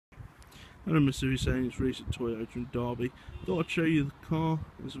Hello Mr. Hussein, it's Reece at Toyota in Derby. Thought I'd show you the car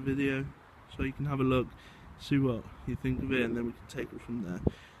as a video so you can have a look, see what you think of it, and then we can take it from there.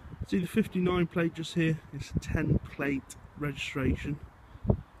 See the 59 plate just here, it's a 10 plate registration.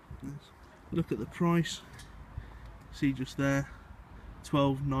 Look at the price, see just there,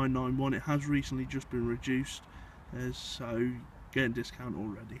 12,991. It has recently just been reduced, so getting discount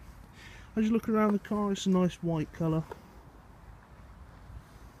already. As you look around the car, it's a nice white colour.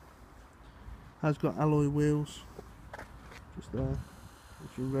 Has got alloy wheels just there,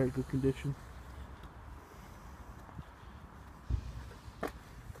 which are in very good condition.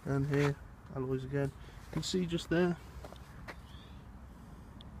 And here, alloys again. You can see just there,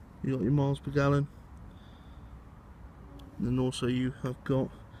 you got your miles per gallon, and then also you have got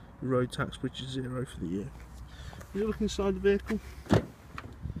your road tax, which is 0 for the year. When you look inside the vehicle,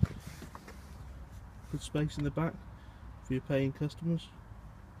 good space in the back for your paying customers.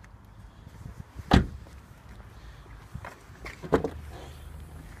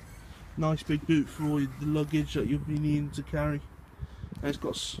 Nice big boot for all the luggage that you'll be needing to carry. And it's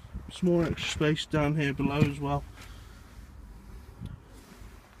got small extra space down here below as well.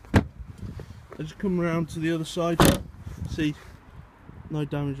 As you come around to the other side, see no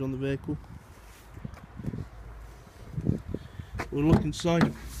damage on the vehicle. We'll look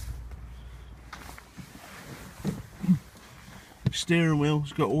inside. Steering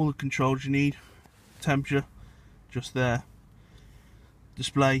wheel's got all the controls you need. Temperature just there.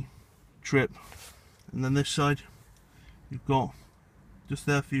 Display, trip, and then this side you've got just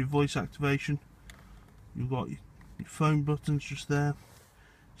there for your voice activation. You've got your phone buttons just there,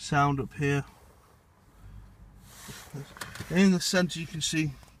 sound up here. In the centre you can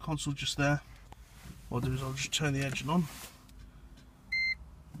see console just there. What I'll do is I'll just turn the engine on.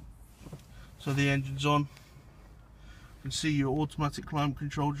 So the engine's on. You can see your automatic climate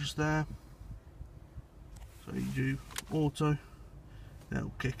control just there. So you do auto,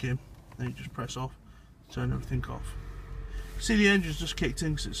 that'll kick in, then you just press off, turn everything off. See the engine's just kicked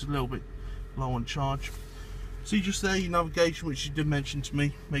in because it's a little bit low on charge. See just there your navigation, which you did mention to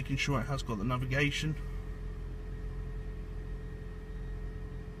me, making sure it has got the navigation.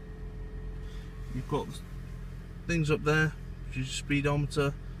 You've got things up there, which is your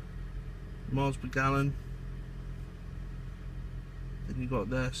speedometer, miles per gallon. Then you've got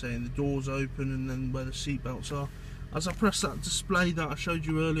there saying the doors open and then where the seat belts are. As I press that display that I showed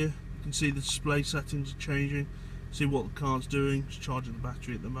you earlier, you can see the display settings are changing. See what the car's doing. It's charging the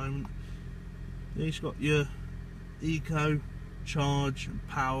battery at the moment. Then you've got your eco, charge and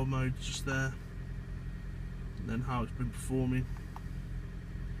power mode just there. And then how it's been performing.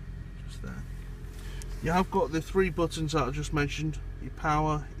 Just there. You have got the 3 buttons that I just mentioned. Your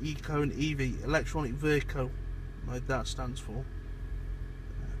power, eco and EV, electronic vehicle mode that stands for.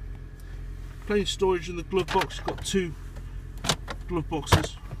 Plenty of storage in the glove box. You've got 2 glove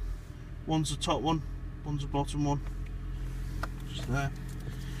boxes. One's the top one, one's the bottom one. Just there.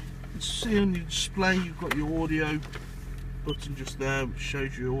 You can see on your display you've got your audio button just there, which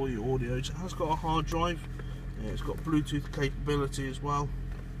shows you all your audios. It has got a hard drive. Yeah, it's got Bluetooth capability as well.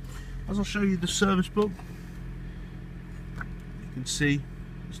 As I'll show you the service book, you can see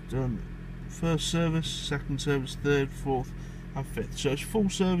it's done first service, second service, third, fourth and fifth. So it's full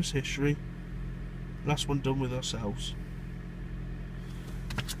service history. Last one done with ourselves.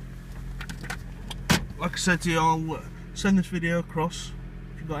 Like I said to you, I'll send this video across.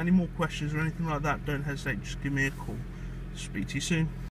 If you've got any more questions or anything like that, don't hesitate, just give me a call. Speak to you soon.